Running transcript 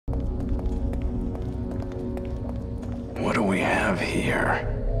have here?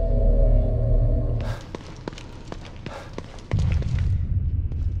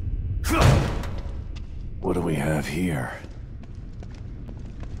 What do we have here?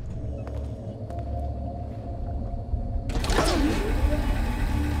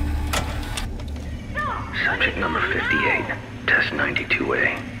 Subject number 58, test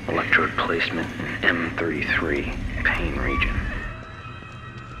 92A, electrode placement in M33, pain region.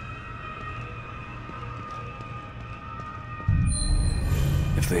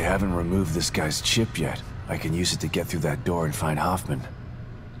 If they haven't removed this guy's chip yet, I can use it to get through that door and find Hoffman.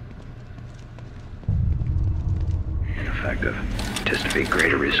 Ineffective. Anticipate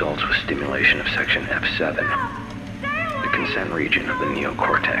greater results with stimulation of section F7, the consent region of the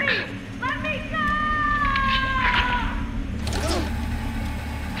neocortex.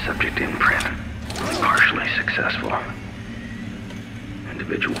 Subject imprint, only partially successful.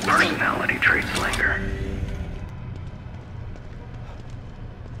 Individual personality traits linger.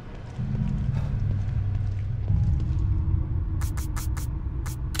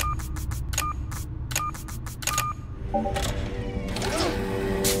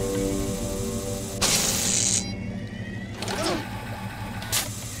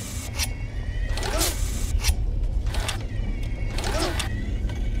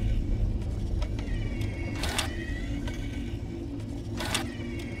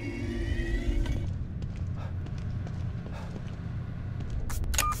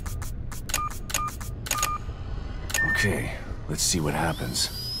 Okay, let's see what happens.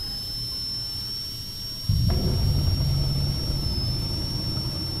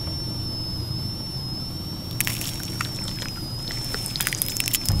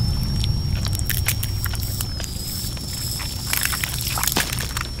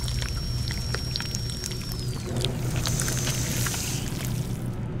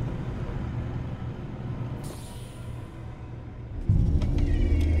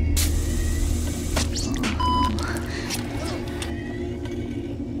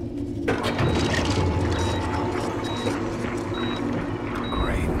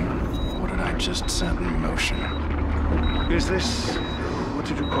 Just set in motion. Is this, what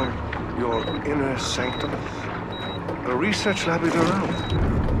did you call it, your inner sanctum? A research lab of your own?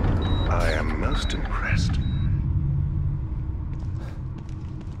 I am most impressed.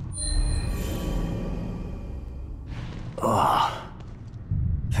 Oh,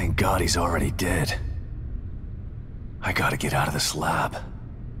 thank God he's already dead. I gotta get out of this lab.